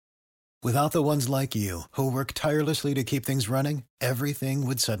Without the ones like you, who work tirelessly to keep things running, everything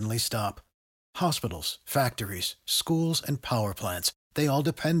would suddenly stop. Hospitals, factories, schools, and power plants, they all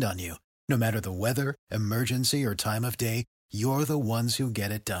depend on you. No matter the weather, emergency, or time of day, you're the ones who get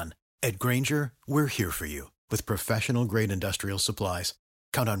it done. At Grainger, we're here for you with professional-grade industrial supplies.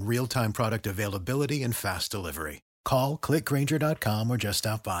 Count on real-time product availability and fast delivery. Call, clickgrainger.com, or just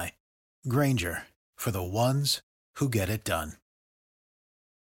stop by. Grainger, for the ones who get it done.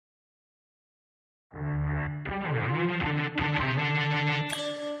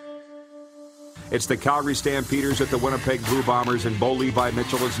 It's the Calgary Stampeders at the Winnipeg Blue Bombers, and Bo Levi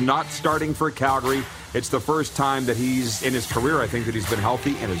Mitchell is not starting for Calgary. It's the first time that he's, in his career, I think, that he's been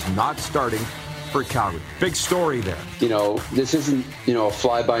healthy and is not starting for Calgary. Big story there. You know, this isn't, a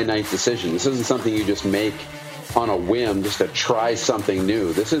fly-by-night decision. This isn't something you just make on a whim just to try something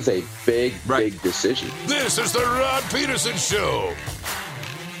new. This is a big decision. This is the Rod Peterson Show.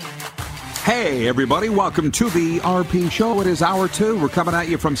 Hey, everybody. Welcome to the RP Show. It is hour 2. We're coming at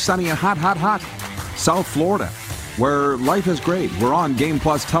you from sunny and hot South Florida, where life is great. We're on Game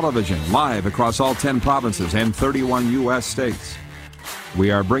Plus Television, live across all 10 provinces and 31 U.S. states.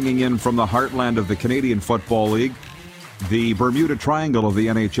 We are bringing in from the heartland of the Canadian Football League, the Bermuda Triangle of the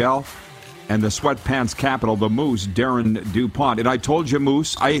NHL, and the sweatpants capital, the Moose, Darren DuPont. And I told you,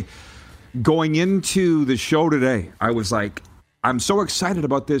 Moose, going into the show today, I was like, I'm so excited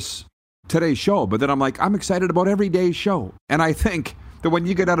about today's show, but then I'm like, I'm excited about every day's show. And I think that when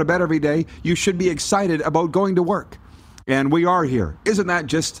you get out of bed every day, you should be excited about going to work. And we are here. Isn't that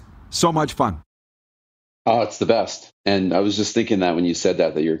just so much fun? Oh, it's the best. And I was just thinking that when you said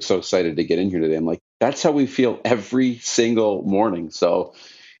that you're so excited to get in here today. I'm like, that's how we feel every single morning. So,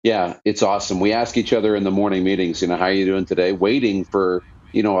 yeah, it's awesome. We ask each other in the morning meetings, how are you doing today? Waiting for,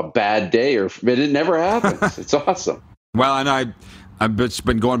 a bad day, but it never happens. It's awesome. Well, and I've just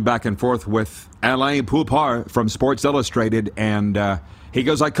been going back and forth with Alain Poupart from Sports Illustrated, and he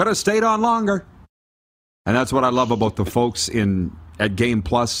goes, I could have stayed on longer. And that's what I love about the folks at Game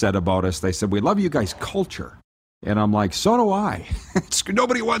Plus said about us. They said, we love you guys' culture. And I'm like, so do I.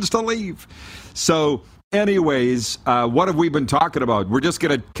 Nobody wants to leave. So anyways, what have we been talking about? We're just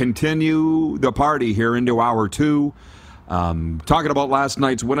going to continue the party here into hour 2. Talking about last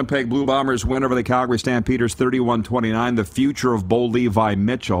night's Winnipeg Blue Bombers win over the Calgary Stampeders 31-29. The future of Bo Levi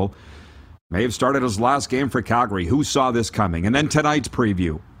Mitchell may have started his last game for Calgary. Who saw this coming? And then tonight's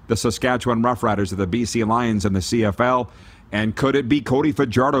preview, the Saskatchewan Roughriders of the BC Lions in the CFL. And could it be Cody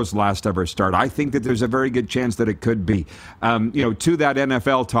Fajardo's last ever start? I think that there's a very good chance that it could be. To that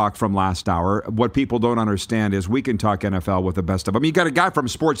NFL talk from last hour, what people don't understand is we can talk NFL with the best of them. You got a guy from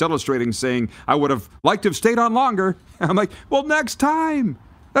Sports Illustrated saying, I would have liked to have stayed on longer. I'm like, well, next time.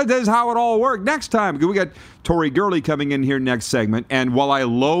 That is how it all worked. Next time. We got Tori Gurley coming in here next segment. And while I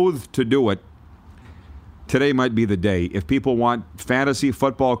loathe to do it, today might be the day. If people want fantasy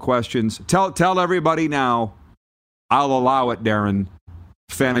football questions, tell everybody now. I'll allow it, Darren.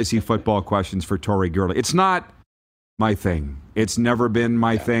 Fantasy football questions for Tori Gurley. It's not my thing. It's never been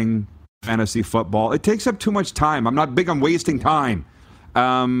my thing, fantasy football. It takes up too much time. I'm not big on wasting time.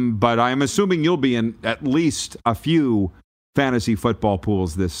 But I'm assuming you'll be in at least a few fantasy football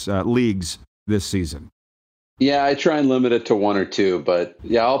pools, leagues this season. Yeah, I try and limit it to 1 or 2, but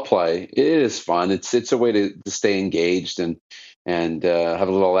yeah, I'll play. It is fun. It's a way to stay engaged and have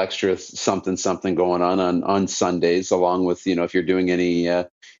a little extra something going on Sundays, along with, if you're doing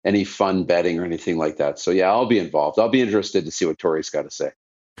any fun betting or anything like that. So yeah, I'll be involved. I'll be interested to see what Tori's got to say.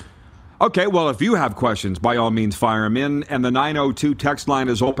 Okay, well, if you have questions, by all means, fire them in. And the 902 text line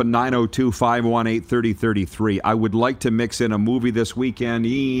is open, 902-518-3033. I would like to mix in a movie this weekend.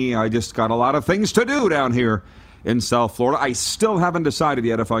 I just got a lot of things to do down here in South Florida. I still haven't decided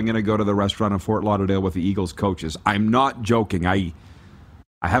yet if I'm going to go to the restaurant in Fort Lauderdale with the Eagles coaches. I'm not joking. I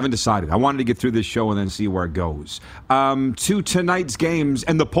haven't decided. I wanted to get through this show and then see where it goes. To tonight's games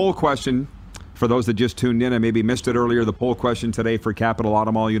and the poll question, for those that just tuned in and maybe missed it earlier, the poll question today for Capital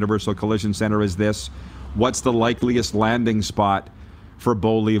Automall Universal Collision Center is this: what's the likeliest landing spot for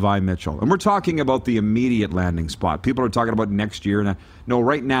Bo Levi Mitchell? And we're talking about the immediate landing spot. People are talking about next year. No,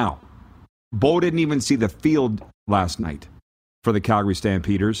 right now. Bo didn't even see the field last night for the Calgary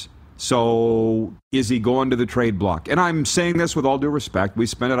Stampeders. So is he going to the trade block? And I'm saying this with all due respect. We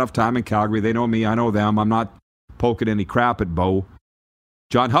spent enough time in Calgary. They know me. I know them. I'm not poking any crap at Bo.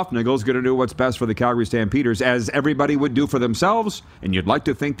 John Huffnagel's going to do what's best for the Calgary Stampeders, as everybody would do for themselves, and you'd like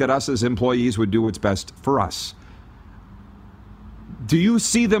to think that us as employees would do what's best for us. Do you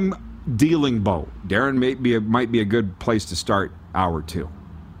see them dealing Bo? Darren, might be a good place to start hour 2.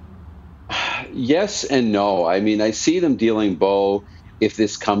 Yes and no. I mean, I see them dealing Bo if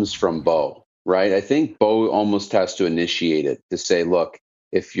this comes from Bo, right? I think Bo almost has to initiate it to say, look,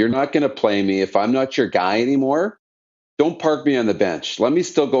 if you're not going to play me, if I'm not your guy anymore, don't park me on the bench. Let me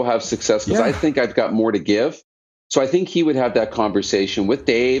still go have success because I think I've got more to give. So I think he would have that conversation with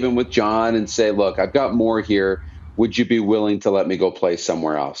Dave and with John and say, look, I've got more here. Would you be willing to let me go play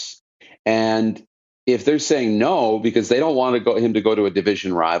somewhere else? And if they're saying no, because they don't want him to go to a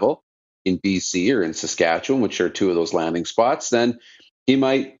division rival in BC or in Saskatchewan, which are two of those landing spots, then he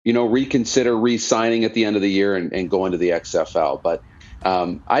might, reconsider re-signing at the end of the year and go into the XFL. But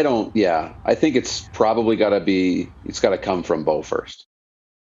I think it's probably it's got to come from Bo first.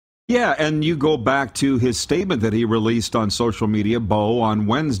 Yeah, and you go back to his statement that he released on social media, Bo, on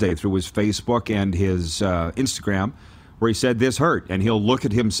Wednesday through his Facebook and his Instagram, where he said this hurt, and he'll look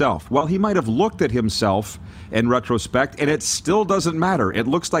at himself. Well, he might have looked at himself in retrospect, and it still doesn't matter. It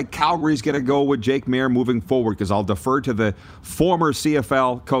looks like Calgary's going to go with Jake Maier moving forward, because I'll defer to the former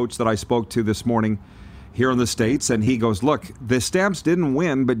CFL coach that I spoke to this morning here in the States, and he goes, look, the Stamps didn't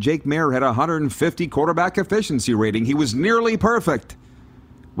win, but Jake Maier had a 150 quarterback efficiency rating. He was nearly perfect.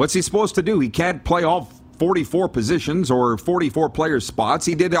 What's he supposed to do? He can't play all 44 positions or 44 players' spots.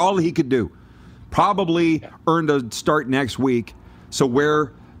 He did all he could do. Probably earned a start next week. So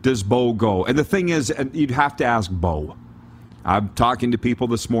where does Bo go? And the thing is, you'd have to ask Bo. I'm talking to people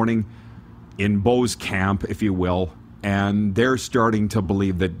this morning in Bo's camp, if you will, and they're starting to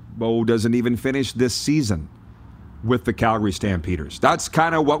believe that Bo doesn't even finish this season with the Calgary Stampeders. That's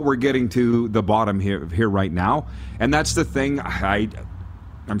kind of what we're getting to the bottom here right now. And that's the thing.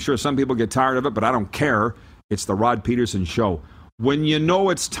 I'm sure some people get tired of it, but I don't care. It's the Rod Peterson Show. When you know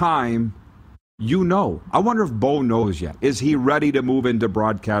it's time, you know. I wonder if Bo knows yet. Is he ready to move into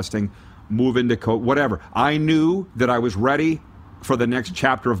broadcasting, move into whatever? I knew that I was ready for the next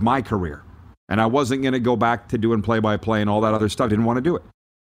chapter of my career, and I wasn't going to go back to doing play-by-play and all that other stuff. Didn't want to do it.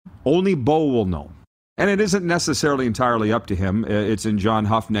 Only Bo will know. And it isn't necessarily entirely up to him. It's in John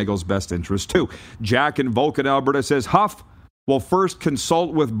Huffnagel's best interest, too. Jack in Vulcan, Alberta says, Huff will first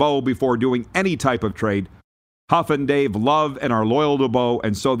consult with Bo before doing any type of trade. Huff and Dave love and are loyal to Bo,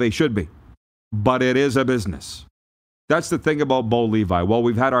 and so they should be. But it is a business. That's the thing about Bo Levi. Well,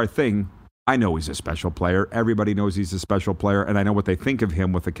 we've had our thing. I know he's a special player. Everybody knows he's a special player, and I know what they think of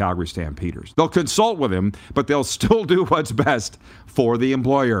him with the Calgary Stampeders. They'll consult with him, but they'll still do what's best for the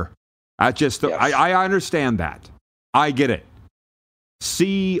employer. I understand that. I get it.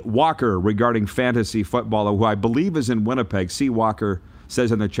 C. Walker, regarding fantasy football, who I believe is in Winnipeg. C. Walker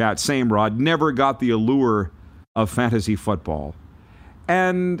says in the chat, same Rod, never got the allure of fantasy football.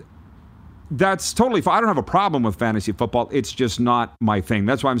 And that's totally fine. I don't have a problem with fantasy football. It's just not my thing.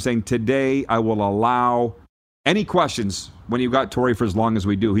 That's why I'm saying today I will allow any questions when you've got Tori for as long as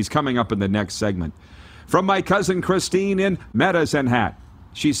we do. He's coming up in the next segment. From my cousin Christine in Medicine Hat.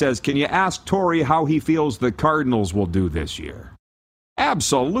 She says, can you ask Tori how he feels the Cardinals will do this year?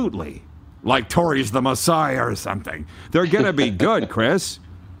 Absolutely. Like Tori's the Messiah or something. They're going to be good, Chris.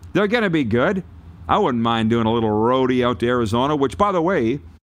 They're going to be good. I wouldn't mind doing a little roadie out to Arizona, which, by the way,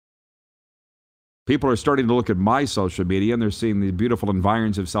 people are starting to look at my social media, and they're seeing the beautiful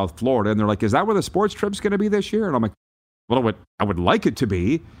environs of South Florida, and they're like, is that where the sports trip's going to be this year? And I'm like, well, I would like it to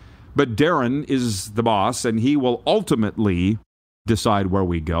be, but Darren is the boss, and he will ultimately decide where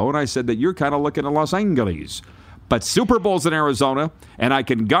we go. And I said that you're kind of looking at Los Angeles. But Super Bowl's in Arizona, and I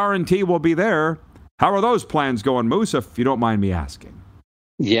can guarantee we'll be there. How are those plans going, Moose, if you don't mind me asking?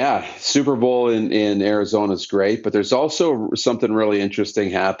 Yeah, Super Bowl in Arizona is great, but there's also something really interesting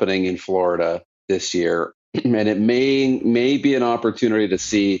happening in Florida this year, and it may be an opportunity to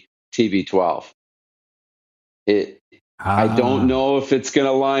see TB12. I don't know if it's going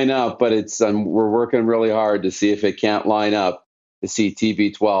to line up, but we're working really hard to see if it can't line up to see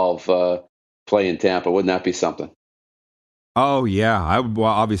TB12 play in Tampa. Wouldn't that be something? Oh, yeah. I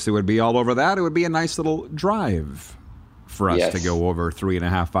obviously would be all over that. It would be a nice little drive for us to go over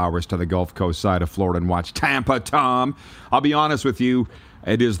 3.5 hours to the Gulf Coast side of Florida and watch Tampa, Tom. I'll be honest with you.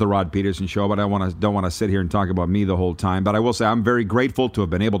 It is the Rod Peterson Show, but I don't want to sit here and talk about me the whole time. But I will say I'm very grateful to have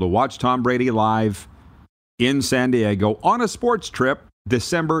been able to watch Tom Brady live in San Diego on a sports trip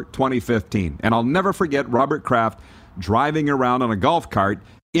December 2015. And I'll never forget Robert Kraft driving around on a golf cart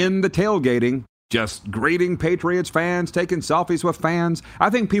in the tailgating, just greeting Patriots fans, taking selfies with fans. I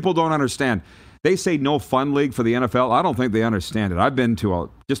think people don't understand. They say no fun league for the NFL. I don't think they understand it. I've been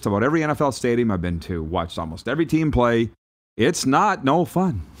to just about every NFL stadium I've been to, watched almost every team play. It's not no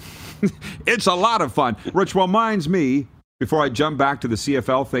fun. It's a lot of fun. Which reminds me, before I jump back to the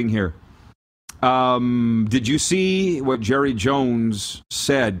CFL thing here, did you see what Jerry Jones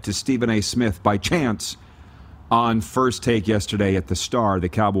said to Stephen A. Smith by chance on First Take yesterday at the Star, the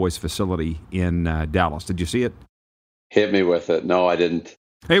Cowboys facility in Dallas. Did you see it? Hit me with it. No, I didn't.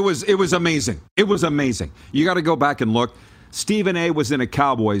 It was amazing. It was amazing. You got to go back and look. Stephen A. was in a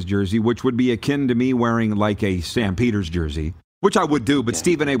Cowboys jersey, which would be akin to me wearing like a Sam Peters jersey, which I would do, but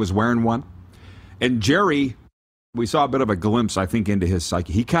Stephen A. was wearing one. And Jerry, we saw a bit of a glimpse, I think, into his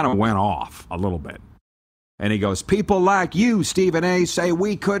psyche. He kind of went off a little bit. And he goes, people like you, Stephen A., say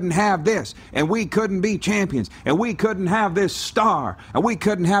we couldn't have this, and we couldn't be champions, and we couldn't have this star, and we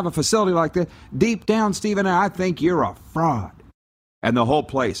couldn't have a facility like this. Deep down, Stephen A., I think you're a fraud. And the whole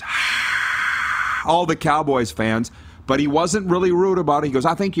place, all the Cowboys fans, but he wasn't really rude about it. He goes,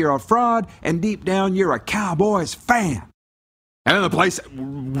 I think you're a fraud, and deep down, you're a Cowboys fan. And then the place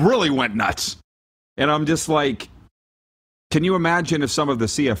really went nuts. And I'm just like, can you imagine if some of the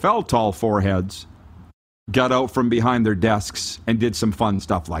CFL tall foreheads got out from behind their desks and did some fun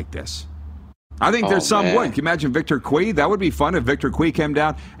stuff like this? I think there's some way. Can you imagine Victor Cui? That would be fun if Victor Cui came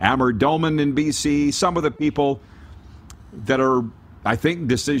down. Amber Dolman in BC. Some of the people that are, I think,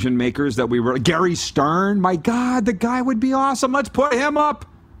 decision makers that we were. Gary Stern. My God, the guy would be awesome. Let's put him up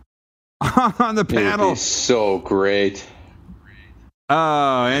on the panel. It'd be so great.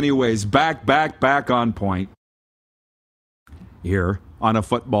 Anyways, back on point here on a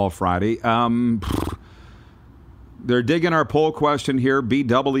Football Friday. They're digging our poll question here.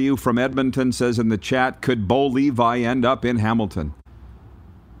 BW from Edmonton says in the chat, could Bo Levi end up in Hamilton?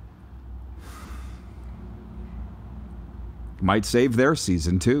 Might save their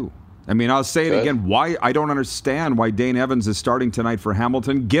season, too. I mean, I'll say it again. Why I don't understand why Dane Evans is starting tonight for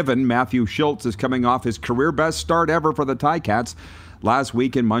Hamilton, given Matthew Schultz is coming off his career-best start ever for the Ticats last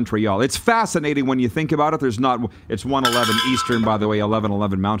week in Montreal. It's fascinating when you think about it. It's 1:11 Eastern, by the way,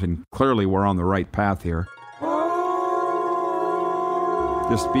 11:11 Mountain. Clearly, we're on the right path here.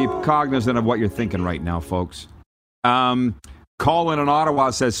 Just be cognizant of what you're thinking right now, folks. Colin in Ottawa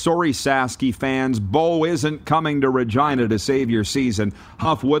says, sorry, Sasky fans, Bo isn't coming to Regina to save your season.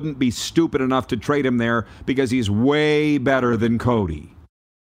 Huff wouldn't be stupid enough to trade him there because he's way better than Cody.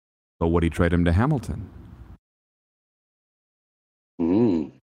 But would he trade him to Hamilton?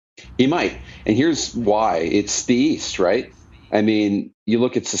 He might. And here's why. It's the East, right? I mean, you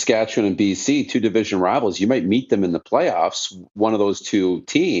look at Saskatchewan and BC, two division rivals. You might meet them in the playoffs, one of those two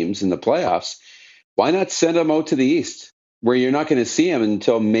teams in the playoffs. Why not send them out to the East, where you're not going to see them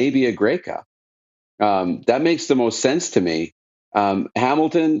until maybe a Grey Cup? That makes the most sense to me.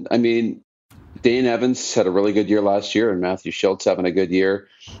 Hamilton, I mean, Dane Evans had a really good year last year, and Matthew Schultz having a good year.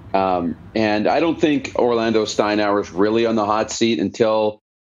 And I don't think Orlando Steinauer is really on the hot seat until,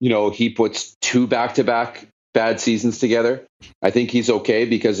 he puts two back-to-back bad seasons together. I think he's okay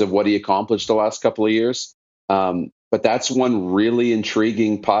because of what he accomplished the last couple of years. But that's one really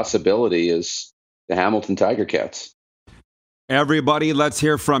intriguing possibility is the Hamilton Tiger Cats. Everybody, let's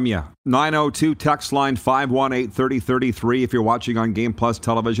hear from you. 902 text line 518-3033. If you're watching on Game Plus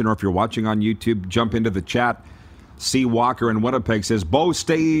Television or if you're watching on YouTube, jump into the chat. C. Walker in Winnipeg says, Bo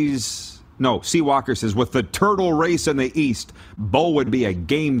stays... No, C. Walker says, with the turtle race in the East, Bo would be a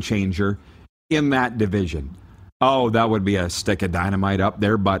game changer in that division. Oh, that would be a stick of dynamite up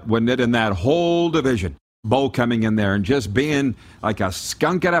there, but wouldn't it, in that whole division? Bo coming in there and just being like a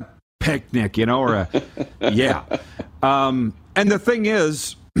skunk at a picnic, or a... Yeah. And the thing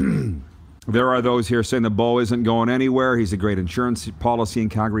is, there are those here saying that Bo isn't going anywhere. He's a great insurance policy in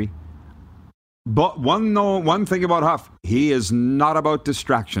Calgary. But one thing about Huff, he is not about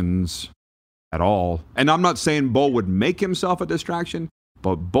distractions at all. And I'm not saying Bo would make himself a distraction,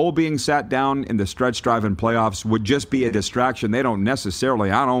 but Bo being sat down in the stretch drive in playoffs would just be a distraction they don't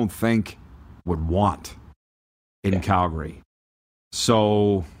necessarily, I don't think, would want in Calgary.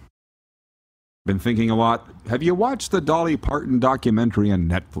 So... been thinking a lot. Have you watched the Dolly Parton documentary on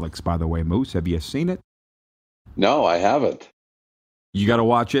Netflix, by the way, Moose? Have you seen it? No, I haven't. You got to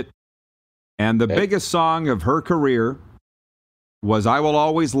watch it. And the biggest song of her career was I Will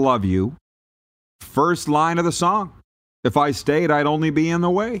Always Love You. First line of the song. If I stayed, I'd only be in the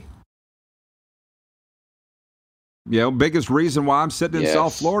way. Biggest reason why I'm sitting in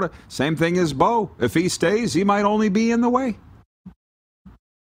South Florida. Same thing as Bo. If he stays, he might only be in the way.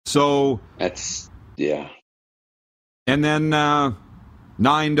 So that's and then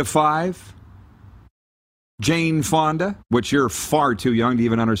 9 to 5, Jane Fonda, which you're far too young to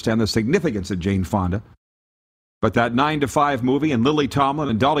even understand the significance of Jane Fonda. But that 9 to 5 movie and Lily Tomlin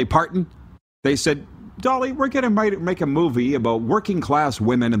and Dolly Parton, they said, Dolly, we're going to make a movie about working class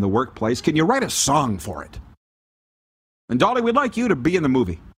women in the workplace. Can you write a song for it? And Dolly, we'd like you to be in the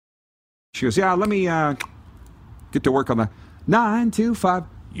movie. She goes, yeah, let me get to work on the 9 to 5.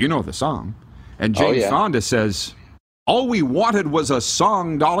 You know the song. And Jane Fonda says, all we wanted was a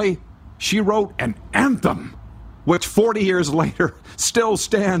song, Dolly. She wrote an anthem, which 40 years later still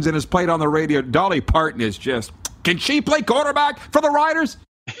stands and is played on the radio. Dolly Parton is just, can she play quarterback for the Riders?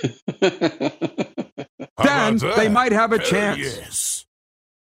 Then they might have a chance. Yes.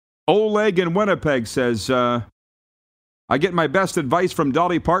 Oleg in Winnipeg says, I get my best advice from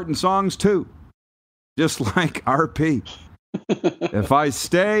Dolly Parton songs, too. Just like RP. If I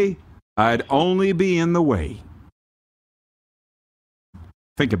stay, I'd only be in the way.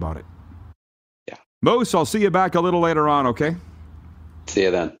 Think about it. Yeah. Moose, I'll see you back a little later on, okay? See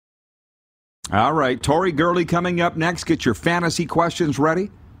you then. All right. Tori Gurley coming up next. Get your fantasy questions ready.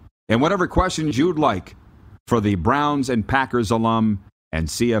 And whatever questions you'd like for the Browns and Packers alum and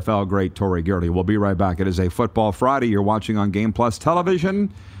CFL great Tori Gurley. We'll be right back. It is a Football Friday. You're watching on Game Plus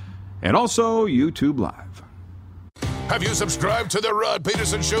Television and also YouTube Live. Have you subscribed to the Rod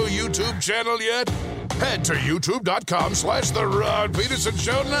Peterson Show YouTube channel yet? Head to youtube.com/The Rod Peterson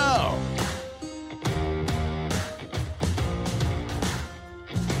Show now.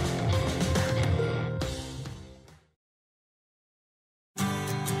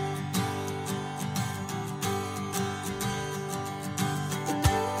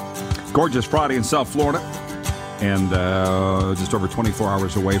 Gorgeous Friday in South Florida. And just over 24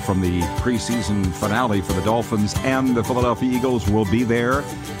 hours away from the preseason finale for the Dolphins and the Philadelphia Eagles will be there.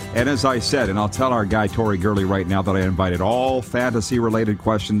 And as I said, and I'll tell our guy Tori Gurley right now that I invited all fantasy-related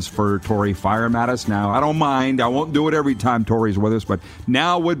questions for Tori. Fire 'em at us now. I don't mind. I won't do it every time Tori's with us, but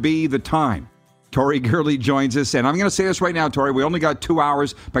now would be the time. Tori Gurley joins us. And I'm going to say this right now, Tori. We only got 2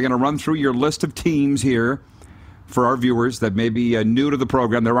 hours, but I'm going to run through your list of teams here for our viewers that may be new to the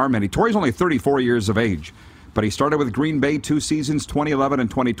program. There are many. Tori's only 34 years of age. But he started with Green Bay 2 seasons, 2011 and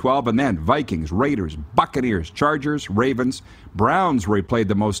 2012, and then Vikings, Raiders, Buccaneers, Chargers, Ravens, Browns, where he played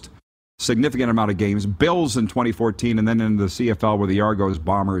the most significant amount of games, Bills in 2014, and then into the CFL with the Argos,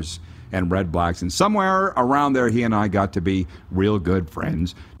 Bombers, and Red Blacks. And somewhere around there, he and I got to be real good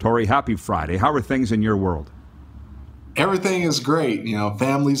friends. Tori, happy Friday. How are things in your world? Everything is great. You know,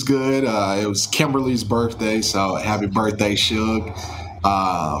 family's good. It was Kimberly's birthday, so happy birthday, Shug.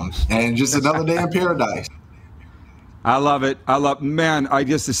 And just another day in paradise. I love it. Man,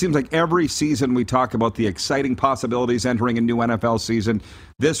 it seems like every season we talk about the exciting possibilities entering a new NFL season.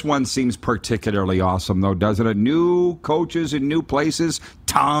 This one seems particularly awesome, though, doesn't it? New coaches in new places.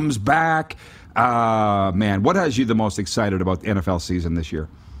 Tom's back. Man, what has you the most excited about the NFL season this year?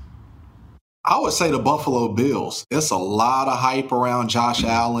 I would say the Buffalo Bills. It's a lot of hype around Josh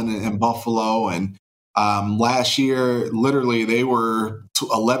Allen and Buffalo. And last year, literally, they were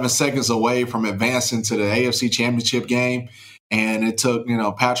 11 seconds away from advancing to the AFC Championship game. And it took,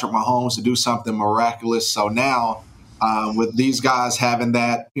 Patrick Mahomes to do something miraculous. So now, with these guys having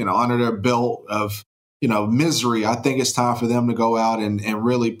that, under their belt of, misery, I think it's time for them to go out and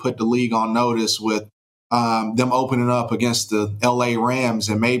really put the league on notice with them opening up against the LA Rams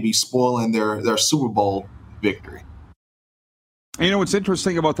and maybe spoiling their Super Bowl victory. What's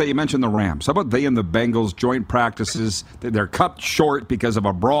interesting about that, you mentioned the Rams. How about they and the Bengals joint practices? They're cut short because of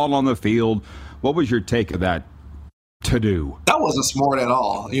a brawl on the field. What was your take of that to-do? That wasn't smart at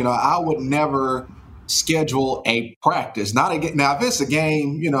all. I would never schedule a practice. Now, if it's a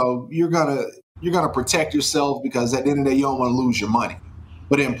game, you're gonna protect yourself because at the end of the day, you don't want to lose your money.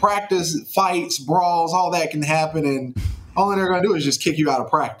 But in practice, fights, brawls, all that can happen, and all they're going to do is just kick you out of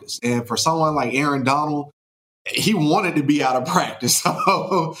practice. And for someone like Aaron Donald, he wanted to be out of practice.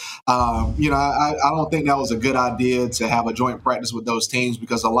 So, I don't think that was a good idea to have a joint practice with those teams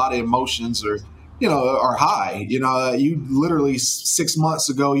because a lot of emotions are high. You literally 6 months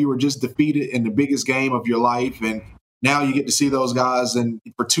ago, you were just defeated in the biggest game of your life, and now you get to see those guys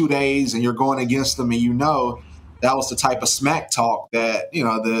for 2 days, and you're going against them, and that was the type of smack talk that,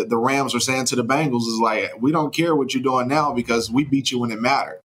 the Rams were saying to the Bengals is like, we don't care what you're doing now because we beat you when it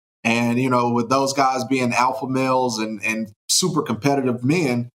mattered. And, with those guys being alpha males and super competitive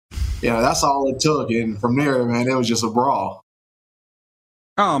men, that's all it took. And from there, man, it was just a brawl.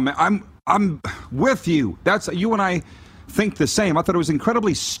 Oh, man, I'm with you. You and I think the same. I thought it was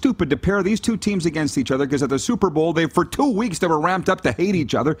incredibly stupid to pair these two teams against each other because at the Super Bowl, for 2 weeks, they were ramped up to hate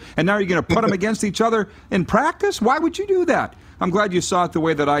each other, and now you're going to put them against each other in practice? Why would you do that? I'm glad you saw it the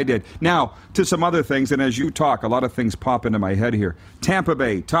way that I did. Now, to some other things, and as you talk, a lot of things pop into my head here. Tampa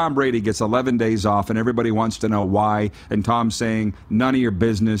Bay, Tom Brady gets 11 days off, and everybody wants to know why, and Tom's saying, none of your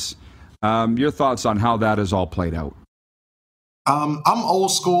business. Your thoughts on how that is all played out? I'm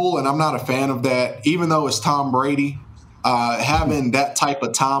old school, and I'm not a fan of that, even though it's Tom Brady. Having that type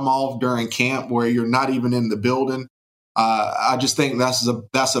of time off during camp where you're not even in the building, I just think that's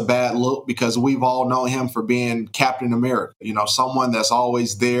a bad look because we've all known him for being Captain America. Someone that's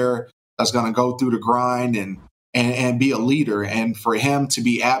always there, that's going to go through the grind and be a leader. And for him to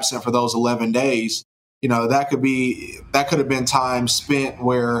be absent for those 11 days, that could have been time spent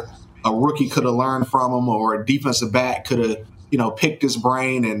where a rookie could have learned from him, or a defensive back could have, picked his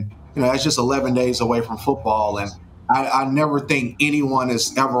brain. And, that's just 11 days away from football. And I never think anyone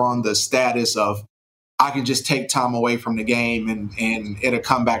is ever on the status of, I can just take time away from the game and it'll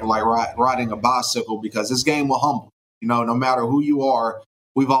come back like riding a bicycle, because this game will humble. No matter who you are,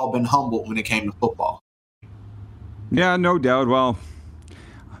 we've all been humbled when it came to football. Yeah, no doubt. Well,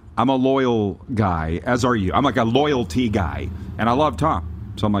 I'm a loyal guy, as are you. I'm like a loyalty guy, and I love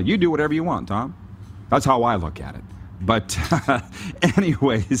Tom. So I'm like, you do whatever you want, Tom. That's how I look at it. But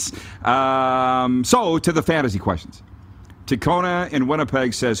anyways, so to the fantasy questions. Tacona in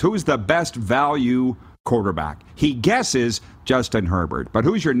Winnipeg says, who's the best value quarterback? He guesses Justin Herbert. But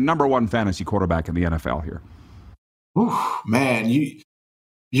who's your number one fantasy quarterback in the NFL here? Ooh, man, you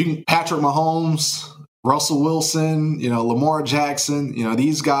can Patrick Mahomes, Russell Wilson, Lamar Jackson.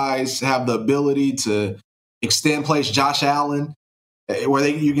 These guys have the ability to extend plays. Josh Allen, where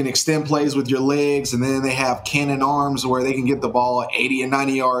you can extend plays with your legs, and then they have cannon arms where they can get the ball 80 and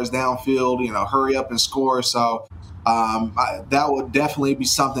 90 yards downfield, hurry up and score. So that would definitely be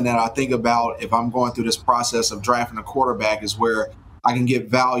something that I think about if I'm going through this process of drafting a quarterback, is where I can get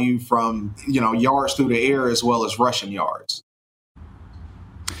value from, yards through the air as well as rushing yards.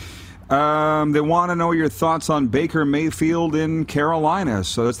 They want to know your thoughts on Baker Mayfield in Carolina.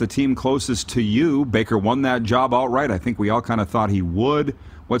 So that's the team closest to you. Baker won that job outright. I think we all kind of thought he would.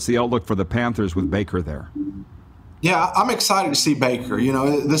 What's the outlook for the Panthers with Baker there? Yeah, I'm excited to see Baker.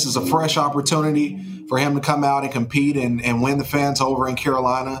 This is a fresh opportunity for him to come out and compete and win the fans over in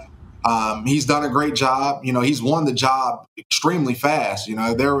Carolina. He's done a great job. He's won the job extremely fast.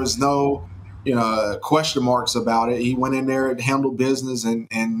 There was no question marks about it. He went in there and handled business,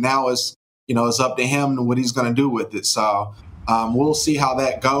 and now it's up to him and what he's going to do with it. So we'll see how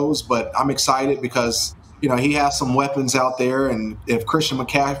that goes. But I'm excited because he has some weapons out there, and if Christian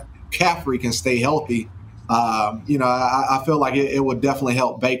McCaffrey can stay healthy, I feel like it would definitely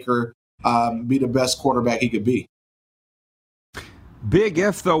help Baker be the best quarterback he could be. Big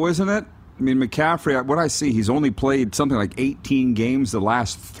if, though, isn't it? I mean, McCaffrey, what I see, he's only played something like 18 games the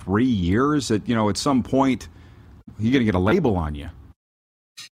last 3 years. At some point, you're going to get a label on you.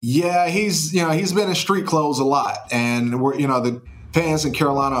 Yeah, he's been in street clothes a lot, and the fans in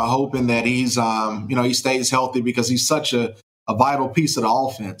Carolina are hoping that he's he stays healthy, because he's such a vital piece of the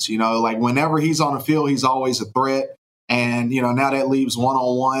offense. Like whenever he's on the field, he's always a threat, and now that leaves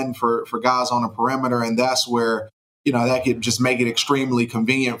one-on-one for guys on the perimeter, and that's where that could just make it extremely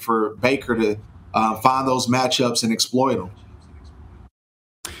convenient for Baker to find those matchups and exploit them.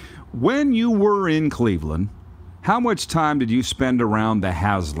 When you were in Cleveland, how much time did you spend around the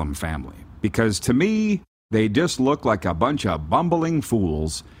Haslam family? Because to me, they just look like a bunch of bumbling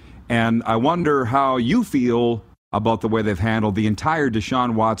fools. And I wonder how you feel about the way they've handled the entire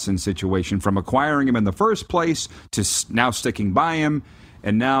Deshaun Watson situation, from acquiring him in the first place to now sticking by him,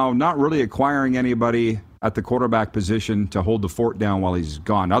 and now not really acquiring anybody at the quarterback position to hold the fort down while he's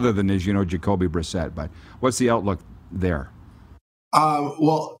gone, other than, as Jacoby Brissett. But what's the outlook there?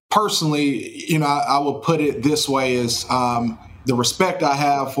 Well, personally, I would put it this way: is the respect I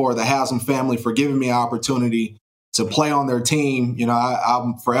have for the Haslam family for giving me an opportunity to play on their team.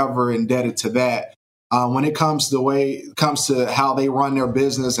 I'm forever indebted to that. When it comes to how they run their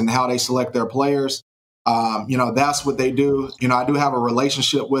business and how they select their players, that's what they do. I do have a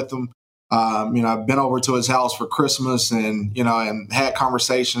relationship with them. I've been over to his house for Christmas and had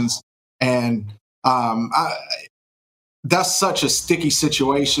conversations, and that's such a sticky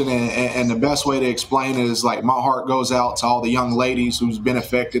situation. And the best way to explain it is, like, my heart goes out to all the young ladies who's been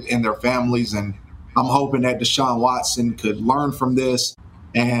affected in their families. And I'm hoping that Deshaun Watson could learn from this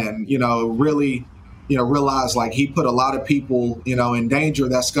and, really, realize like he put a lot of people, in danger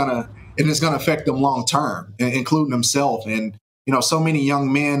it's going to affect them long term, including himself. And, so many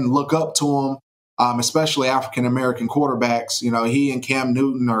young men look up to him, especially African-American quarterbacks. He and Cam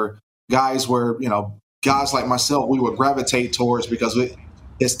Newton are guys where, guys like myself, we would gravitate towards because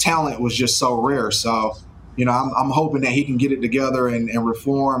his talent was just so rare. So, I'm hoping that he can get it together and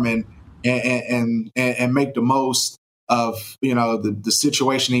reform and make the most of, the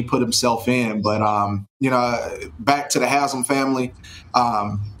situation he put himself in. But, back to the Haslam family,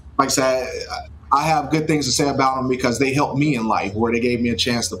 like I said, I have good things to say about them because they helped me in life, where they gave me a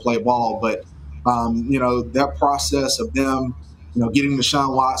chance to play ball. But, that process of them, getting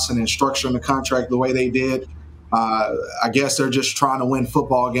Deshaun Watson and structuring the contract the way they did, I guess they're just trying to win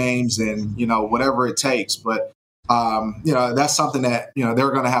football games and, whatever it takes. But, that's something that, they're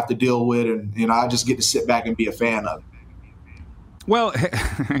going to have to deal with. And, I just get to sit back and be a fan of it. Well,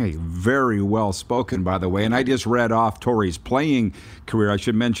 hey, very well spoken, by the way. And I just read off Tori's playing career. I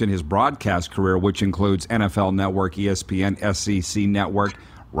should mention his broadcast career, which includes NFL Network, ESPN, SEC Network,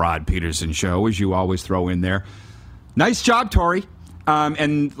 Rod Peterson Show, as you always throw in there. Nice job, Tori.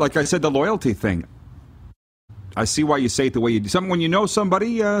 And like I said, the loyalty thing. I see why you say it the way you do. When you know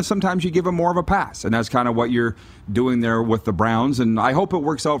somebody, sometimes you give them more of a pass. And that's kind of what you're doing there with the Browns. And I hope it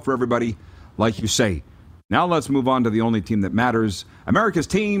works out for everybody, like you say. Now let's move on to the only team that matters. America's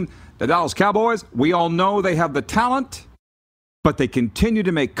team, the Dallas Cowboys. We all know they have the talent, but they continue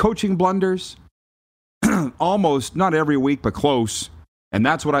to make coaching blunders. Almost, not every week, but close. And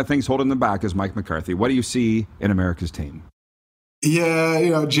that's what I think is holding them back is Mike McCarthy. What do you see in America's team?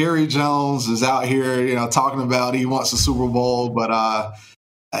 Yeah, Jerry Jones is out here, talking about he wants a Super Bowl. But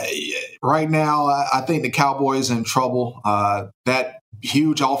right now, I think the Cowboys are in trouble. That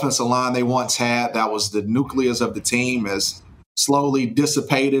huge offensive line they once had, that was the nucleus of the team, has slowly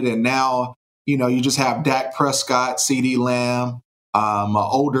dissipated. And now, you just have Dak Prescott, CeeDee Lamb,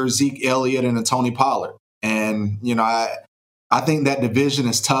 older Zeke Elliott, and a Tony Pollard. And, I think that division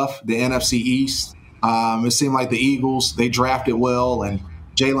is tough, the NFC East. It seemed like the Eagles, they drafted well, and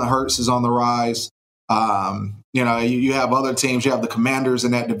Jalen Hurts is on the rise. You have other teams. You have the Commanders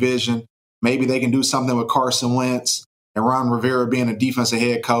in that division. Maybe they can do something with Carson Wentz and Ron Rivera being a defensive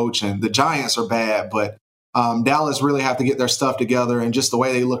head coach. And the Giants are bad, but Dallas really have to get their stuff together. And just the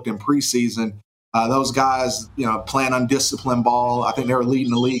way they looked in preseason, those guys, playing undisciplined ball. I think they were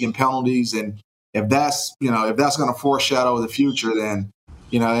leading the league in penalties. And if that's going to foreshadow the future, then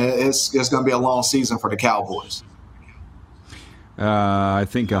it's going to be a long season for the Cowboys. I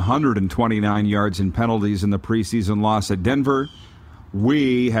think 129 yards in penalties in the preseason loss at Denver.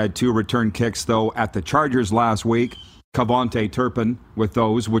 We had 2 return kicks, though, at the Chargers last week. Cavante Turpin with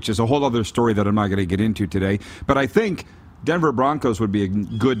those, which is a whole other story that I'm not going to get into today. But I think Denver Broncos would be a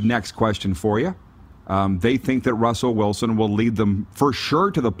good next question for you. They think that Russell Wilson will lead them for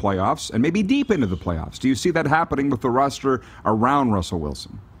sure to the playoffs and maybe deep into the playoffs. Do you see that happening with the roster around Russell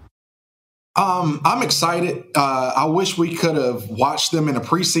Wilson? I'm excited. I wish we could have watched them in the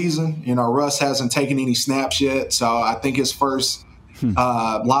preseason. Russ hasn't taken any snaps yet, so I think his first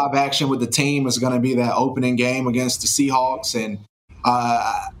live action with the team is going to be that opening game against the Seahawks. And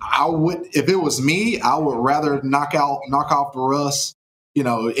I would, if it was me, I would rather knock off the Russ, in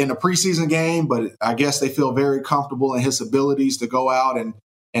a preseason game. But I guess they feel very comfortable in his abilities to go out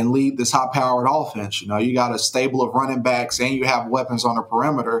and lead this high-powered offense. You got a stable of running backs and you have weapons on the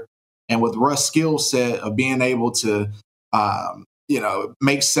perimeter. And with Russ' skill set of being able to,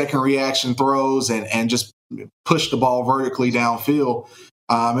 make second reaction throws and just push the ball vertically downfield,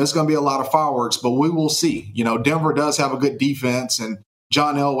 it's going to be a lot of fireworks, but we will see. Denver does have a good defense, and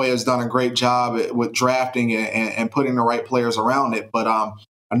John Elway has done a great job with drafting and putting the right players around it. But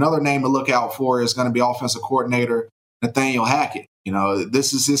another name to look out for is going to be offensive coordinator Nathaniel Hackett.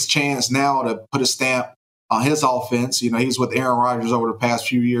 This is his chance now to put a stamp on his offense. He's with Aaron Rodgers over the past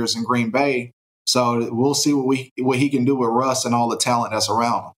few years in Green Bay. So we'll see what he can do with Russ and all the talent that's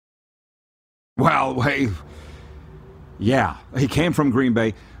around him. Well, yeah, he came from Green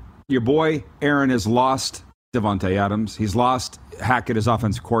Bay. Your boy Aaron has lost Devontae Adams. He's lost Hackett as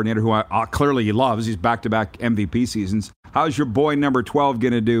offensive coordinator, who clearly he loves. He's back-to-back MVP seasons. How's your boy number 12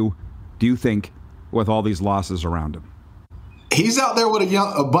 going to do you think, with all these losses around him? He's out there with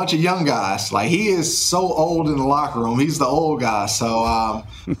a bunch of young guys. Like, he is so old in the locker room. He's the old guy. So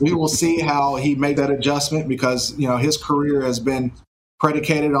we will see how he made that adjustment, because, his career has been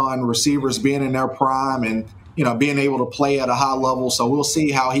predicated on receivers being in their prime and, being able to play at a high level. So we'll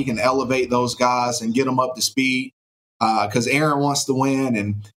see how he can elevate those guys and get them up to speed, because Aaron wants to win.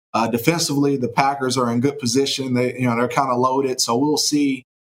 And defensively, the Packers are in good position. They're kind of loaded. So we'll see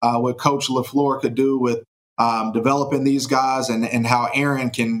what Coach LaFleur could do with developing these guys and how Aaron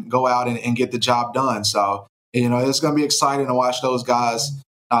can go out and get the job done. So, it's going to be exciting to watch those guys,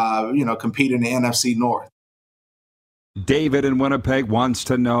 compete in the NFC North. David in Winnipeg wants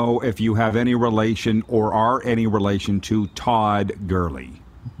to know if you have any relation or are any relation to Todd Gurley.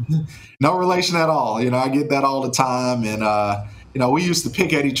 No relation at all. I get that all the time. And, we used to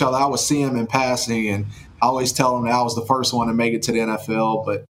pick at each other. I would see him in passing, and I always tell him that I was the first one to make it to the NFL,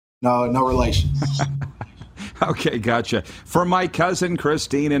 but no relation. Okay, gotcha. For my cousin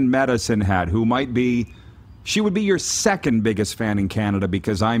Christine in Medicine Hat, she would be your second biggest fan in Canada,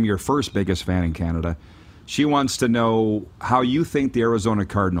 because I'm your first biggest fan in Canada. She wants to know how you think the Arizona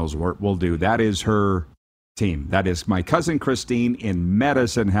Cardinals will do. That is her team. That is my cousin Christine in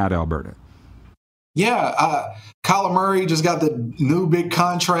Medicine Hat, Alberta. Yeah, Kyler Murray just got the new big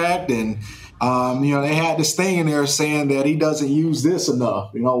contract, and they had this thing in there saying that he doesn't use this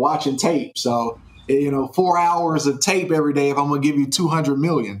enough. Watching tape. So 4 hours of tape every day. If I'm going to give you $200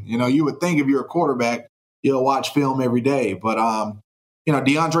 million, you would think if you're a quarterback, you'll watch film every day. But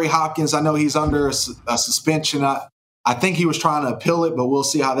DeAndre Hopkins, I know he's under a suspension. I think he was trying to appeal it, but we'll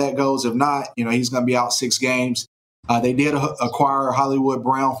see how that goes. If not, he's going to be out 6 games. They did acquire Hollywood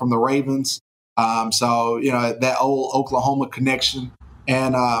Brown from the Ravens. That old Oklahoma connection.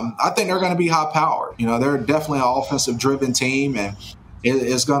 And I think they're going to be high powered. They're definitely an offensive driven team, and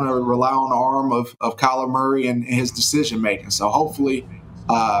it's going to rely on the arm of Kyler Murray and his decision making. So hopefully,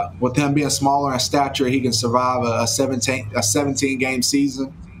 with him being smaller in stature, he can survive a 17 game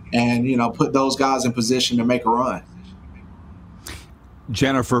season and, put those guys in position to make a run.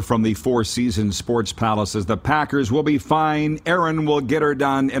 Jennifer from the Four Seasons Sports Palace says the Packers will be fine. Aaron will get her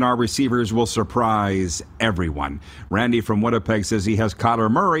done, and our receivers will surprise everyone. Randy from Winnipeg says he has Kyler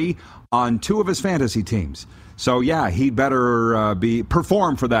Murray on 2 of his fantasy teams. So, yeah, he'd better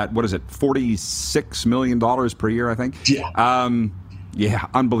perform for that. What is it, $46 million per year, I think? Yeah.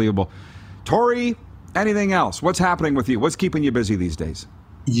 Unbelievable. Tori, anything else? What's happening with you? What's keeping you busy these days?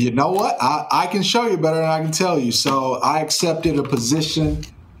 You know what? I can show you better than I can tell you. So I accepted a position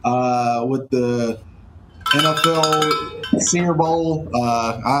with the NFL Senior Bowl.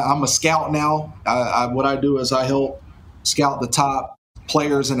 I'm a scout now. What I do is I help scout the top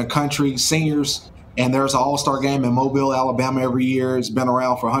players in the country, seniors. And there's an all-star game in Mobile, Alabama every year. It's been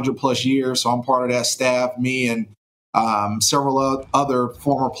around for 100-plus years, so I'm part of that staff, me and several other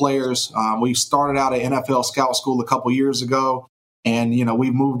former players. We started out at NFL Scout School a couple years ago. And,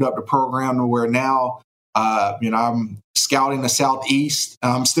 we've moved up the program to where now, I'm scouting the Southeast.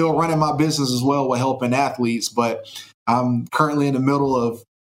 I'm still running my business as well with helping athletes, but I'm currently in the middle of,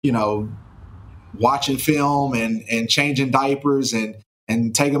 watching film and changing diapers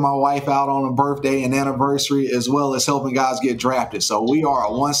and taking my wife out on a birthday and anniversary, as well as helping guys get drafted. So we are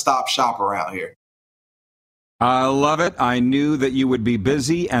a one-stop shop around here. I love it. I knew that you would be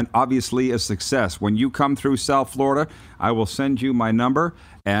busy and obviously a success. When you come through South Florida, I will send you my number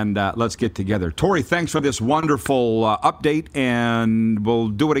and let's get together. Tori, thanks for this wonderful update, and we'll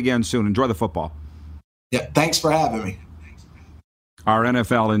do it again soon. Enjoy the football. Yeah, thanks for having me. Our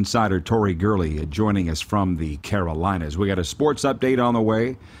NFL insider, Tori Gurley, joining us from the Carolinas. We got a sports update on the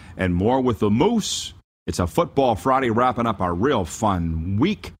way and more with the Moose. It's a Football Friday, wrapping up our real fun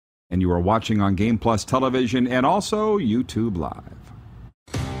week. And you are watching on Game Plus Television and also YouTube Live.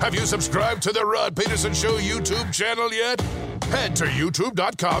 Have you subscribed to the Rod Peterson Show YouTube channel yet? Head to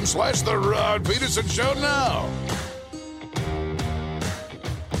youtube.com/The Rod Peterson Show now.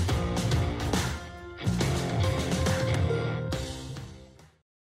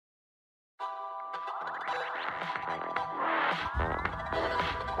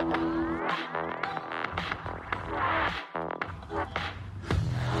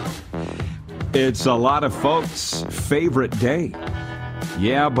 It's a lot of folks' favorite day.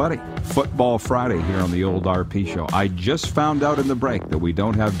 Yeah, buddy. Football Friday here on the old RP Show. I just found out in the break that we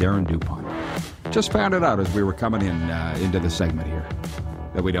don't have Darren DuPont. Just found it out as we were coming into the segment here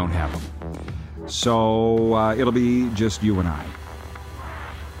that we don't have him. So it'll be just you and I.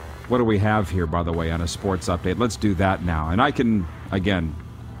 What do we have here, by the way, on a sports update? Let's do that now. And I can, again,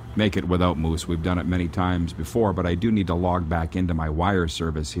 make it without Moose. We've done it many times before, but I do need to log back into my wire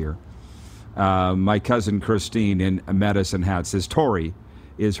service here. My cousin Christine in Medicine Hat says Tori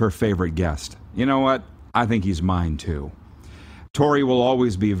is her favorite guest. You know what? I think he's mine too. Tori will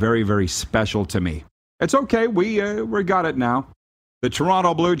always be very, very special to me. It's okay. We got it now. The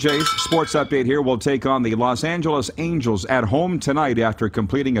Toronto Blue Jays, sports update here, will take on the Los Angeles Angels at home tonight after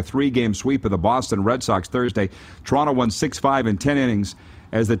completing a 3-game sweep of the Boston Red Sox Thursday. Toronto won 6-5 in 10 innings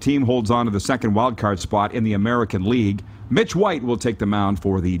as the team holds on to the second wildcard spot in the American League. Mitch White will take the mound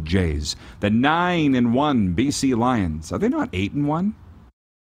for the Jays. The 9-1 BC Lions. Are they not 8-1? It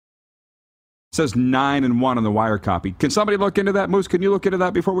says 9-1 on the wire copy. Can somebody look into that? Moose, can you look into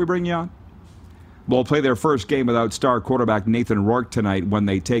that before we bring you on? Will play their first game without star quarterback Nathan Rourke tonight when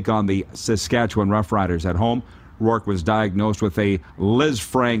they take on the Saskatchewan Roughriders at home. Rourke was diagnosed with a Liz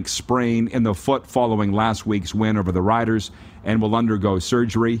Frank sprain in the foot following last week's win over the Riders and will undergo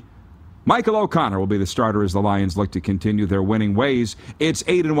surgery. Michael O'Connor will be the starter as the Lions look to continue their winning ways. It's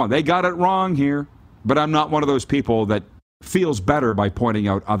 8-1. They got it wrong here, but I'm not one of those people that feels better by pointing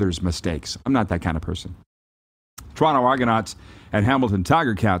out others' mistakes. I'm not that kind of person. Toronto Argonauts and Hamilton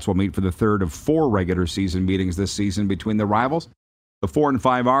Tiger Cats will meet for the third of 4 regular season meetings this season between the rivals. The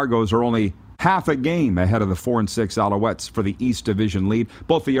 4-5 Argos are only half a game ahead of the 4-6 Alouettes for the East Division lead.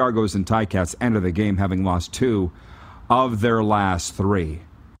 Both the Argos and Ticats enter the game having lost 2 of their last 3.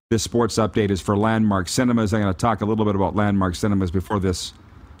 This sports update is for Landmark Cinemas. I'm going to talk a little bit about Landmark Cinemas before this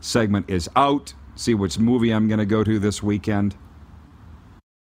segment is out. See which movie I'm going to go to this weekend.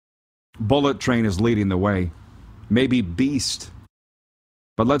 Bullet Train is leading the way. Maybe Beast.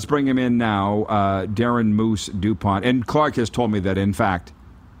 But let's bring him in now, Darren Moose DuPont. And Clark has told me that, in fact,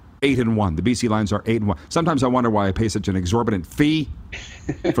 8-1. The BC Lions are 8-1. Sometimes I wonder why I pay such an exorbitant fee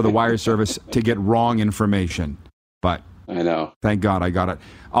for the wire service to get wrong information. But I know. Thank God I got it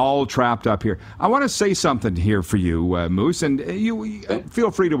all trapped up here. I want to say something here for you, Moose, and you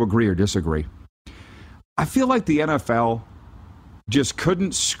feel free to agree or disagree. I feel like the NFL just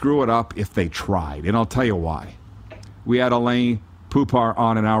couldn't screw it up if they tried, and I'll tell you why. We had Alain Poupart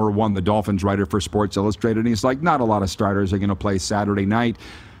on in hour 1, the Dolphins writer for Sports Illustrated, and he's like, not a lot of starters are going to play Saturday night.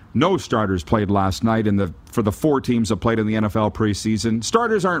 No starters played last night for the 4 teams that played in the NFL preseason.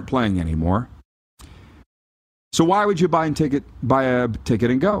 Starters aren't playing anymore. So why would you buy a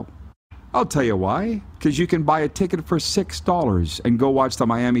ticket and go? I'll tell you why. Because you can buy a ticket for $6 and go watch the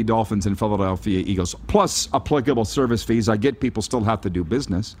Miami Dolphins and Philadelphia Eagles, plus applicable service fees. I get people still have to do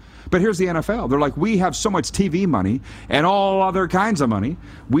business. But here's the NFL. They're like, we have so much TV money and all other kinds of money.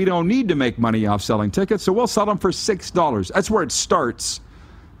 We don't need to make money off selling tickets, so we'll sell them for $6. That's where it starts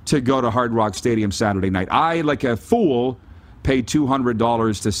to go to Hard Rock Stadium Saturday night. I, like a fool, paid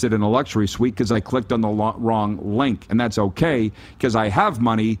 $200 to sit in a luxury suite because I clicked on the wrong link. And that's okay because I have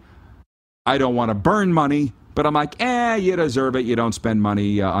money. I don't want to burn money, but I'm like, you deserve it. You don't spend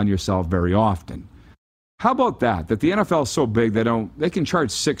money on yourself very often. How about that? That the NFL is so big they can charge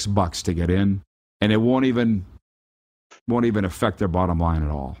 $6 to get in, and it won't even affect their bottom line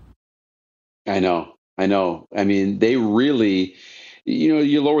at all. I know. I mean, they really,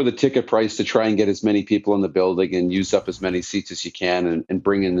 you lower the ticket price to try and get as many people in the building and use up as many seats as you can and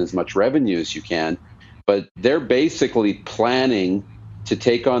bring in as much revenue as you can. But they're basically planning to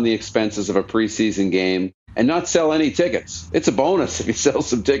take on the expenses of a preseason game and not sell any tickets. It's a bonus if you sell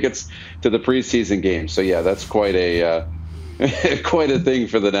some tickets to the preseason game. So yeah, that's quite a thing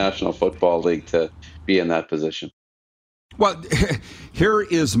for the National Football League to be in that position. Well, here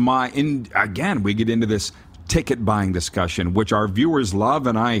is again, we get into this ticket buying discussion, which our viewers love,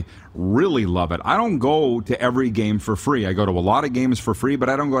 and I really love it. I don't go to every game for free. I go to a lot of games for free, but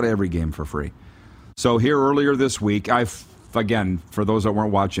I don't go to every game for free. So here earlier this week, again, for those that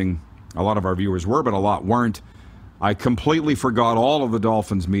weren't watching, a lot of our viewers were, but a lot weren't. I completely forgot all of the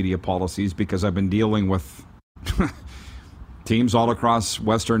Dolphins media policies because I've been dealing with teams all across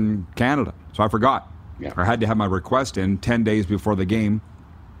Western Canada. So I forgot. Yeah. I had to have my request in 10 days before the game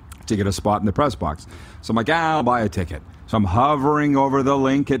to get a spot in the press box. So I'm like, I'll buy a ticket. So I'm hovering over the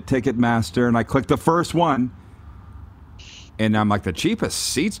link at Ticketmaster, and I click the first one. And I'm like, the cheapest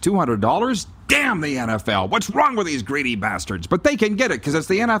seats, $200? Damn the NFL. What's wrong with these greedy bastards? But they can get it because it's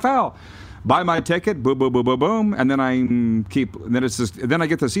the NFL. Buy my ticket, boom, boom, boom, boom, boom. And then then I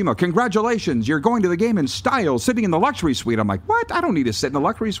get this email. Congratulations, you're going to the game in style, sitting in the luxury suite. I'm like, what? I don't need to sit in the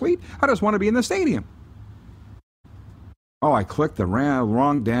luxury suite. I just want to be in the stadium. Oh, I clicked the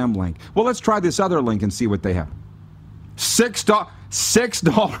wrong damn link. Well, let's try this other link and see what they have.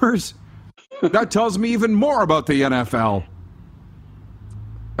 $6? That tells me even more about the NFL.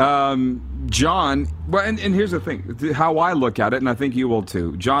 John, well, and here's the thing, how I look at it, and I think you will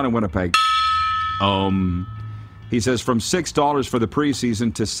too. John in Winnipeg, he says from $6 for the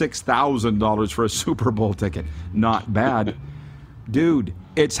preseason to $6,000 for a Super Bowl ticket. Not bad. Dude,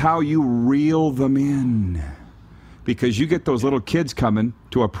 it's how you reel them in. Because you get those little kids coming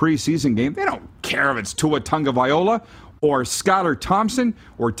to a preseason game, they don't care if it's Tua Tagovailoa or Skylar Thompson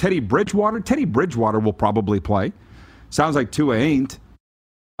or Teddy Bridgewater. Teddy Bridgewater will probably play. Sounds like Tua ain't.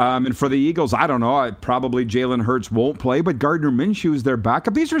 And for the Eagles, I don't know. Probably Jalen Hurts won't play, but Gardner Minshew's their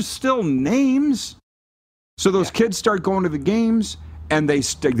backup. These are still names. So those kids start going to the games, and they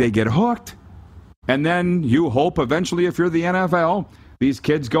get hooked. And then you hope eventually, if you're the NFL, these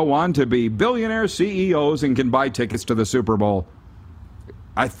kids go on to be billionaire CEOs and can buy tickets to the Super Bowl.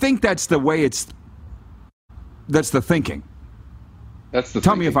 I think that's the way that's the thinking.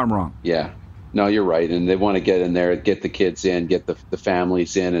 Tell me if I'm wrong. Yeah. No, you're right. And they want to get in there, get the kids in, get the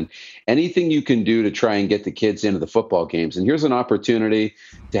families in, and anything you can do to try and get the kids into the football games. And here's an opportunity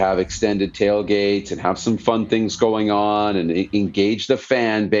to have extended tailgates and have some fun things going on and engage the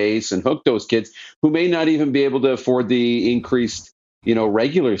fan base and hook those kids who may not even be able to afford the increased,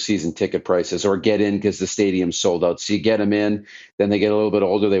 regular season ticket prices or get in because the stadium's sold out. So you get them in, then they get a little bit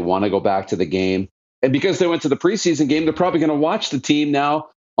older. They want to go back to the game. And because they went to the preseason game, they're probably going to watch the team now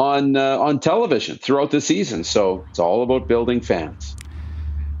on television throughout the season. So it's all about building fans.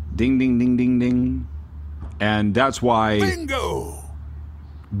 Ding, ding, ding, ding, ding. And that's why Bingo!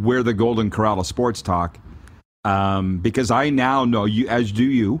 we're the Golden Corral of sports talk. Because I now know, you, as do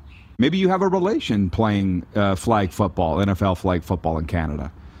you, maybe you have a relation playing flag football, NFL flag football in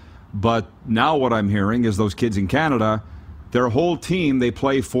Canada. But now what I'm hearing is those kids in Canada, their whole team, they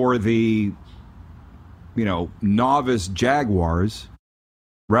play for the, novice Jaguars.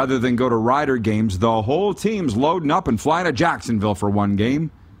 Rather than go to Rider games, the whole team's loading up and flying to Jacksonville for one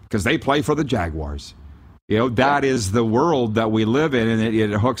game because they play for the Jaguars. That is the world that we live in, and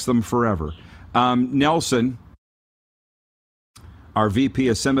it hooks them forever. Nelson, our VP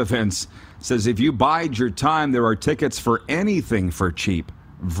of Sim Events, says if you bide your time, there are tickets for anything for cheap.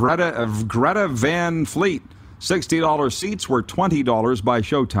 Greta Van Fleet, $60 seats were $20 by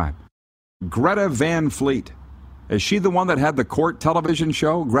Showtime. Greta Van Fleet. Is she the one that had the court television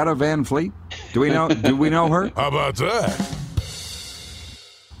show, Greta Van Fleet? Do we know her? How about that?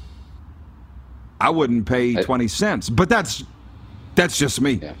 I wouldn't pay 20 cents, but that's just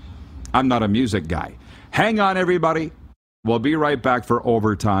me. Yeah. I'm not a music guy. Hang on, everybody. We'll be right back for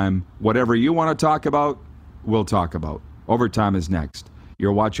Overtime. Whatever you want to talk about, we'll talk about. Overtime is next.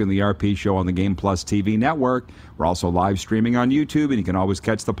 You're watching the RP Show on the Game Plus TV network. We're also live streaming on YouTube, and you can always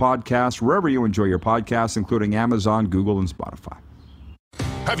catch the podcast wherever you enjoy your podcasts, including Amazon, Google, and Spotify.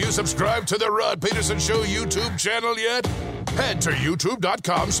 Have you subscribed to the Rod Peterson Show YouTube channel yet? Head to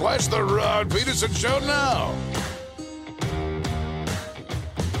youtube.com/The Rod Peterson Show now.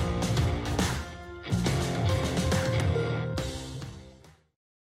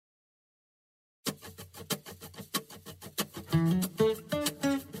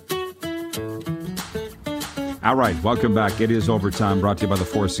 All right, welcome back. It is Overtime, brought to you by the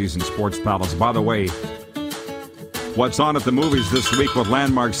Four Seasons Sports Palace. By the way, what's on at the movies this week with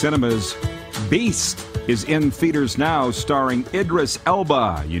Landmark Cinemas? Beast is in theaters now, starring Idris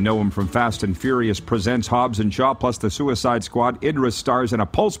Elba. You know him from Fast and Furious presents Hobbs and Shaw, plus The Suicide Squad. Idris stars in a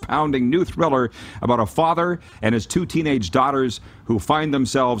pulse-pounding new thriller about a father and his two teenage daughters who find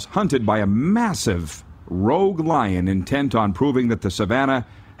themselves hunted by a massive rogue lion intent on proving that the savannah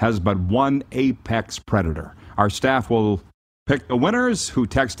has but one apex predator. Our staff will pick the winners who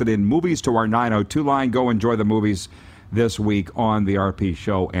texted in movies to our 902 line. Go enjoy the movies this week on the RP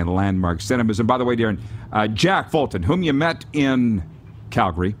Show and Landmark Cinemas. And by the way, Darren, Jack Fulton, whom you met in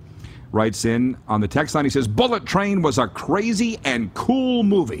Calgary, writes in on the text line. He says, Bullet Train was a crazy and cool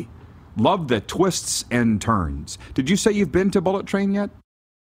movie. Loved the twists and turns. Did you say you've been to Bullet Train yet?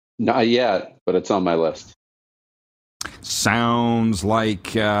 Not yet, but it's on my list. Sounds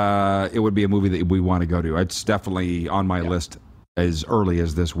like it would be a movie that we want to go to. It's definitely on my list as early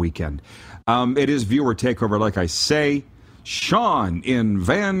as this weekend. It is viewer takeover, like I say. Sean in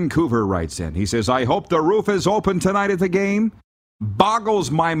Vancouver writes in. He says, I hope the roof is open tonight at the game.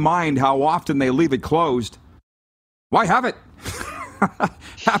 Boggles my mind how often they leave it closed. Why have it?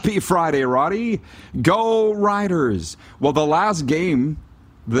 Happy Friday, Roddy. Go Riders. Well, the last game,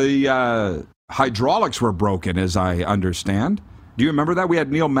 the hydraulics were broken, as I understand. Do you remember that? We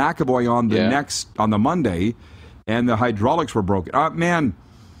had Neil McAvoy on the Monday, and the hydraulics were broken. Man,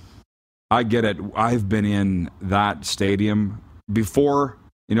 I get it. I've been in that stadium before,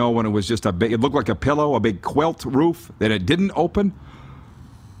 when it was just it looked like a pillow, a big quilt roof, that it didn't open.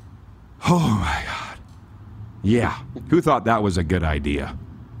 Oh, my God. Yeah. Who thought that was a good idea?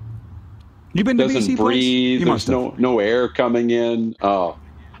 You been to Doesn't BC breathe. Place? There's no air coming in. Oh.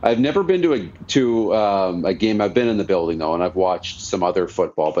 I've never been to a game. I've been in the building, though, and I've watched some other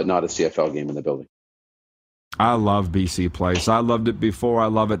football, but not a CFL game in the building. I love BC Place. I loved it before. I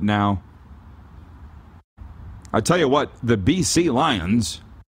love it now. I tell you what, the BC Lions,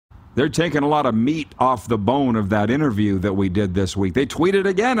 they're taking a lot of meat off the bone of that interview that we did this week. They tweeted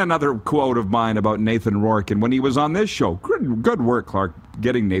again another quote of mine about Nathan Rourke, and when he was on this show. Good work, Clark,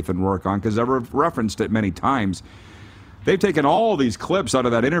 getting Nathan Rourke on, because I've referenced it many times. They've taken all these clips out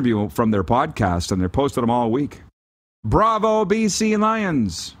of that interview from their podcast, and they're posting them all week. Bravo, BC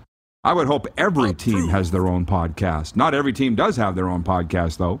Lions. I would hope every team has their own podcast. Not every team does have their own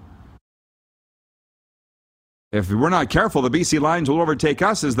podcast, though. If we're not careful, the BC Lions will overtake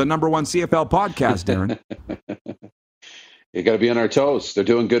us as the #1 CFL podcast, Darren. You got to be on our toes. They're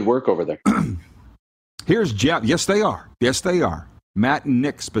doing good work over there. Here's Jeff. Yes, they are. Yes, they are. Matt and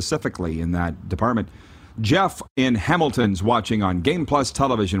Nick specifically in that department. Jeff in Hamilton's watching on Game Plus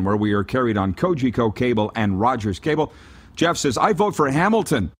television, where we are carried on Cogeco Cable and Rogers Cable. Jeff says, I vote for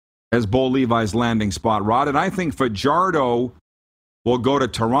Hamilton as Bo Levi's landing spot, Rod, and I think Fajardo will go to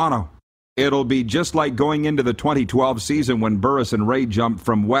Toronto. It'll be just like going into the 2012 season when Burris and Ray jumped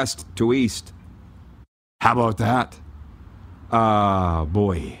from west to east. How about that?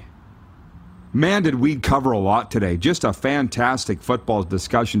 Boy. Man, did we cover a lot today. Just a fantastic football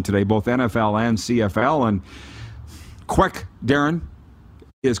discussion today, both NFL and CFL. And quick, Darren,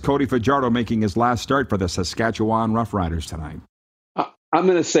 is Cody Fajardo making his last start for the Saskatchewan Roughriders tonight? I'm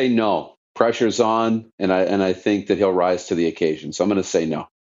going to say no. Pressure's on, and I think that he'll rise to the occasion. So I'm going to say no.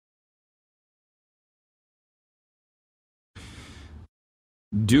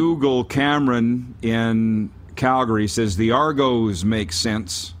 Dougal Cameron in Calgary says the Argos make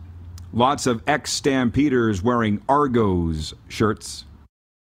sense. Lots of ex-Stampeders wearing Argos shirts.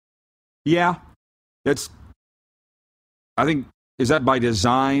 Yeah, I think, is that by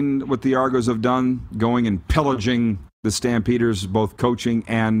design what the Argos have done? Going and pillaging the Stampeders, both coaching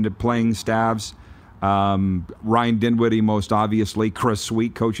and playing staffs. Ryan Dinwiddie, most obviously. Chris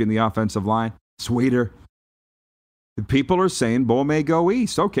Sweet coaching the offensive line. Sweeter. People are saying Bo may go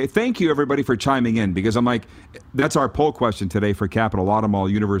east. Okay, thank you, everybody, for chiming in, because I'm like, that's our poll question today for Capital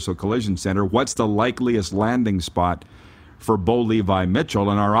Automall Universal Collision Center. What's the likeliest landing spot for Bo Levi Mitchell?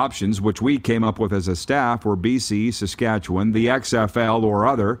 And our options, which we came up with as a staff, were BC, Saskatchewan, the XFL, or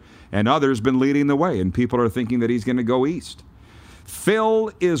other, and others been leading the way, and people are thinking that he's going to go east. Phil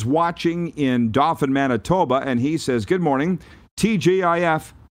is watching in Dauphin, Manitoba, and he says, good morning,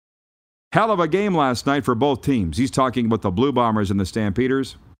 TGIF. Hell of a game last night for both teams. He's talking about the Blue Bombers and the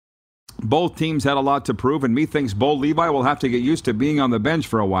Stampeders. Both teams had a lot to prove, and methinks Bo Levi will have to get used to being on the bench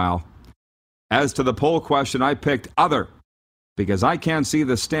for a while. As to the poll question, I picked other, because I can't see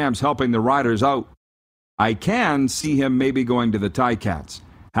the Stamps helping the Riders out. I can see him maybe going to the Ticats.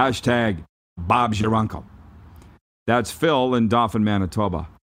 Hashtag Bob's your uncle. That's Phil in Dauphin, Manitoba.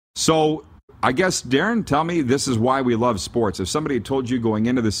 So I guess, Darren, tell me, this is why we love sports. If somebody had told you going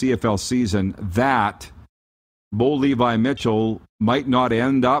into the CFL season that Bo Levi Mitchell might not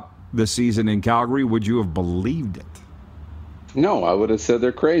end up the season in Calgary, would you have believed it? No, I would have said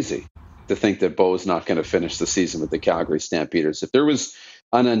they're crazy to think that Bo is not going to finish the season with the Calgary Stampeders. If there was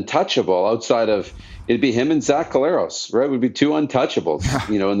an untouchable outside of, it'd be him and Zach Collaros, right? It would be two untouchables,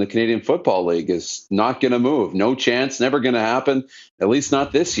 in the Canadian Football League. Is not going to move. No chance, never going to happen, at least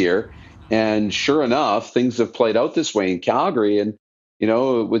not this year. And sure enough, things have played out this way in Calgary. And,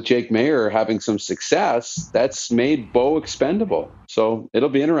 with Jake Mayer having some success, that's made Bo expendable. So it'll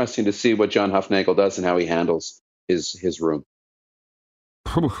be interesting to see what John Hufnagel does and how he handles his room.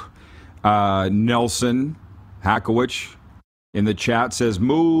 Nelson Hakowicz in the chat says,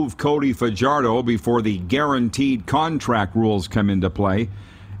 move Cody Fajardo before the guaranteed contract rules come into play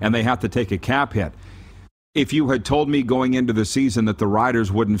and they have to take a cap hit. If you had told me going into the season that the Riders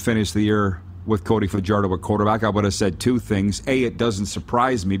wouldn't finish the year with Cody Fajardo at quarterback, I would have said two things. A, it doesn't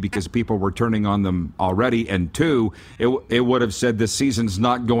surprise me because people were turning on them already. And two, it would have said this season's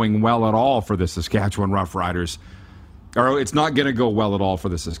not going well at all for the Saskatchewan Roughriders. Or it's not going to go well at all for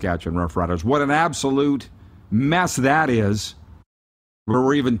the Saskatchewan Roughriders. What an absolute mess that is.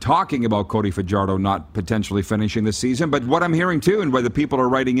 We're even talking about Cody Fajardo not potentially finishing the season. But what I'm hearing too, and where the people are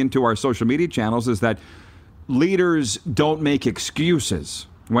writing into our social media channels, is that leaders don't make excuses.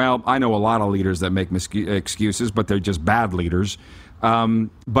 Well, I know a lot of leaders that make excuses, but they're just bad leaders.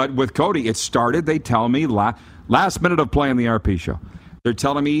 But with Cody, it started, they tell me, last minute of play on the RP show. They're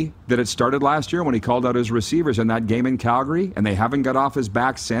telling me that it started last year when he called out his receivers in that game in Calgary, and they haven't got off his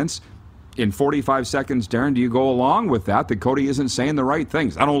back since. In 45 seconds, Darren, do you go along with that Cody isn't saying the right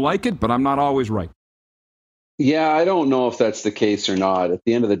things? I don't like it, but I'm not always right. Yeah, I don't know if that's the case or not. At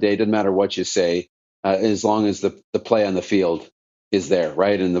the end of the day, it doesn't matter what you say. As long as the play on the field is there,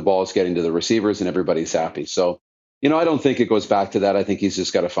 right? And the ball's getting to the receivers and everybody's happy. So, I don't think it goes back to that. I think he's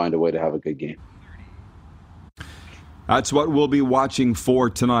just got to find a way to have a good game. That's what we'll be watching for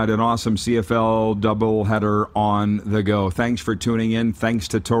tonight, an awesome CFL doubleheader on the go. Thanks for tuning in. Thanks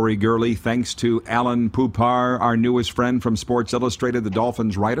to Tori Gurley. Thanks to Alan Poupar, our newest friend from Sports Illustrated, the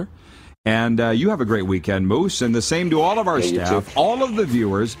Dolphins writer. And you have a great weekend, Moose. And the same to all of our staff, all of the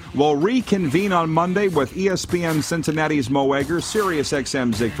viewers. We'll reconvene on Monday with ESPN Cincinnati's Mo Egger, Sirius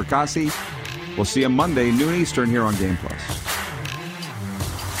XM Zig Fracassi. We'll see you Monday, noon Eastern, here on Game Plus.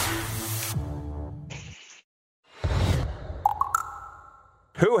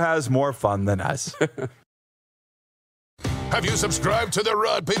 Who has more fun than us? Have you subscribed to the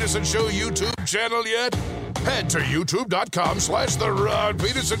Rod Peterson Show YouTube channel yet? Head to youtube.com/The Rod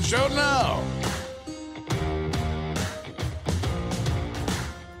Peterson Show now.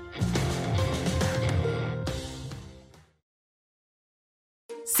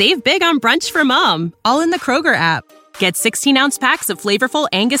 Save big on brunch for mom, all in the Kroger app. Get 16-ounce packs of flavorful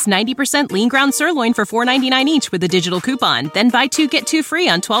Angus 90% lean ground sirloin for $4.99 each with a digital coupon. Then buy 2, get 2 free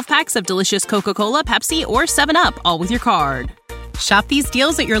on 12 packs of delicious Coca-Cola, Pepsi, or 7-Up, all with your card. Shop these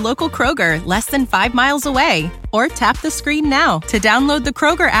deals at your local Kroger, less than 5 miles away. Or tap the screen now to download the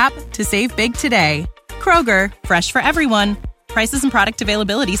Kroger app to save big today. Kroger, fresh for everyone. Prices and product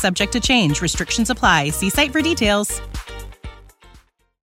availability subject to change. Restrictions apply. See site for details.